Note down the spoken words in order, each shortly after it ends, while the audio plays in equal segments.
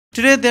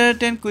Today there are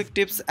 10 quick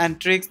tips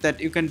and tricks that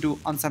you can do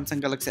on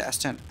Samsung Galaxy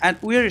S10 and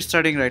we are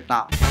starting right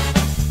now.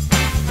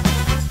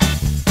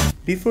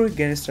 Before we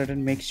get started,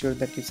 make sure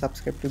that you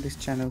subscribe to this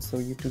channel so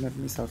you do not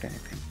miss out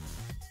anything.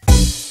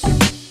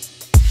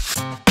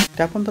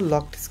 Tap on the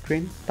locked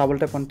screen, double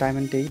tap on time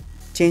and date,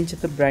 change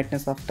the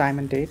brightness of time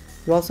and date.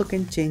 You also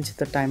can change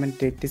the time and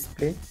date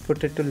display,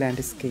 put it to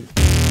landscape.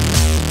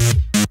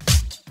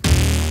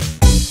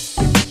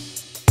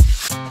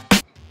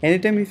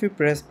 Anytime if you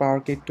press power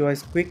key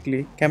twice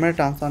quickly, camera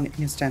turns on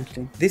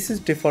instantly. This is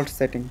default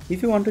setting.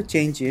 If you want to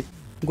change it,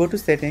 go to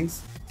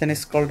settings, then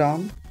scroll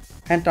down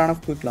and turn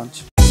off quick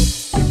launch.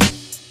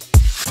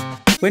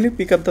 When you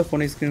pick up the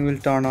phone, screen will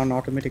turn on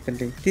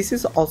automatically. This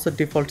is also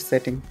default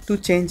setting. To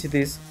change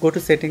this, go to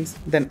settings,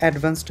 then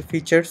advanced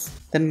features,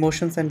 then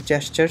motions and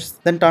gestures,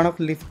 then turn off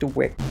lift to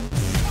wake.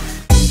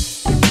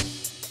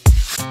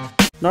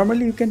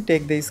 Normally you can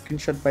take the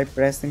screenshot by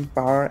pressing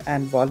power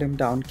and volume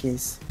down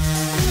keys.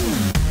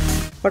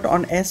 But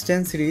on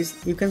S10 series,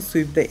 you can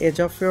sweep the edge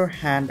of your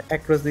hand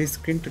across the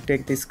screen to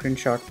take the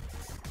screenshot.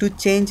 To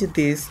change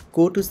this,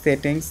 go to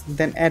settings,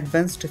 then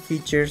advanced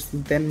features,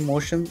 then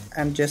motion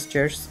and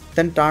gestures,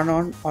 then turn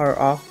on or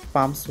off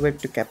palm swipe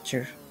to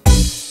capture.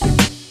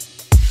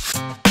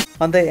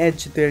 On the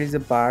edge there is a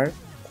bar,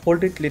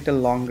 hold it little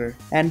longer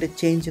and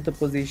change the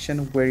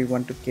position where you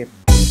want to keep.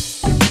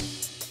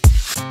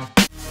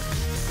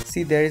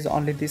 See, there is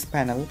only this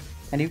panel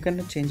and you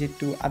can change it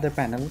to other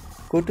panel.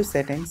 Go to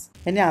settings,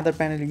 any other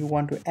panel you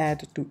want to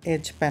add to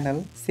edge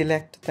panel,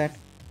 select that,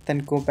 then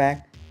go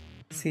back.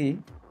 See,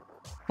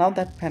 now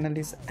that panel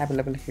is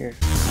available here.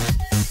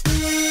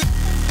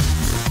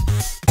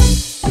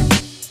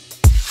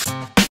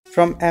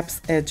 From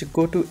apps edge,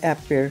 go to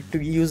app pair to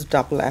use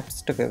double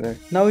apps together.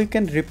 Now you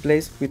can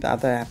replace with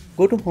other app.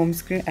 Go to home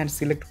screen and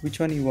select which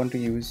one you want to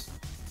use.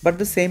 But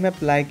the same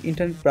app like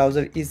internet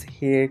browser is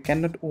here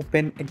cannot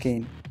open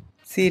again.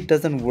 See, it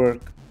doesn't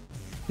work.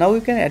 Now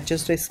you can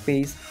adjust the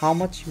space how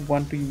much you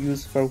want to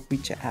use for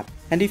which app.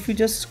 And if you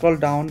just scroll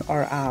down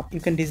or up, you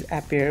can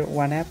disappear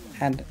one app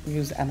and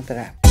use another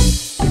app.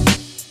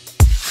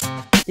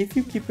 If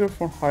you keep your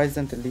phone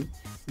horizontally,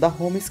 the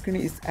home screen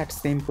is at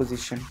same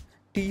position.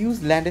 To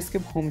use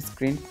landscape home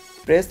screen,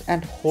 press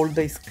and hold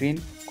the screen,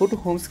 go to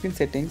home screen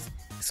settings,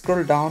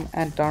 scroll down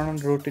and turn on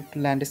rotate to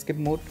landscape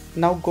mode.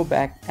 Now go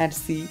back and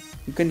see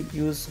you can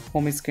use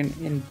home screen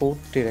in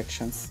both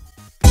directions.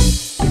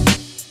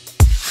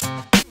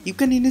 You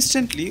can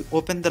instantly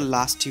open the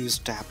last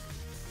used app.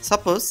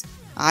 Suppose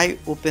I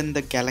open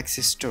the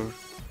Galaxy Store.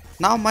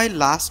 Now my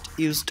last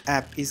used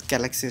app is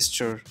Galaxy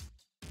Store.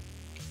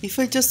 If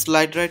I just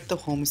slide right the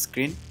home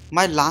screen,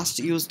 my last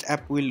used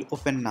app will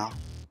open now.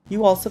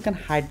 You also can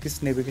hide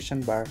this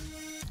navigation bar.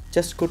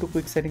 Just go to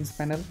quick settings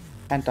panel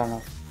and turn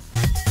off.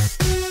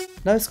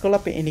 Now scroll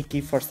up any key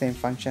for same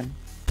function.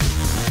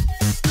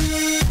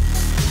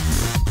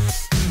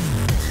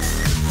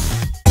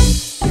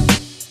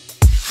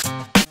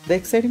 The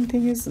exciting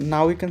thing is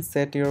now you can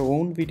set your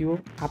own video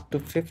up to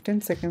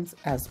 15 seconds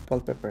as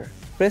wallpaper.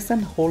 Press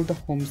and hold the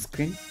home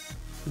screen,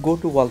 go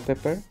to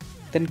wallpaper,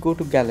 then go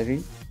to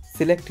gallery,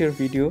 select your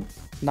video,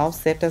 now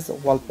set as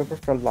wallpaper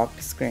for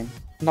locked screen.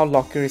 Now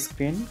lock your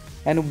screen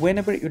and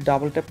whenever you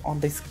double tap on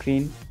the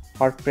screen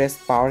or press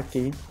power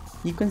key,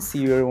 you can see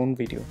your own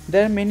video.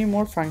 There are many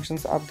more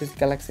functions of this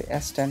Galaxy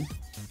S10,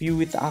 view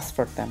with us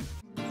for them.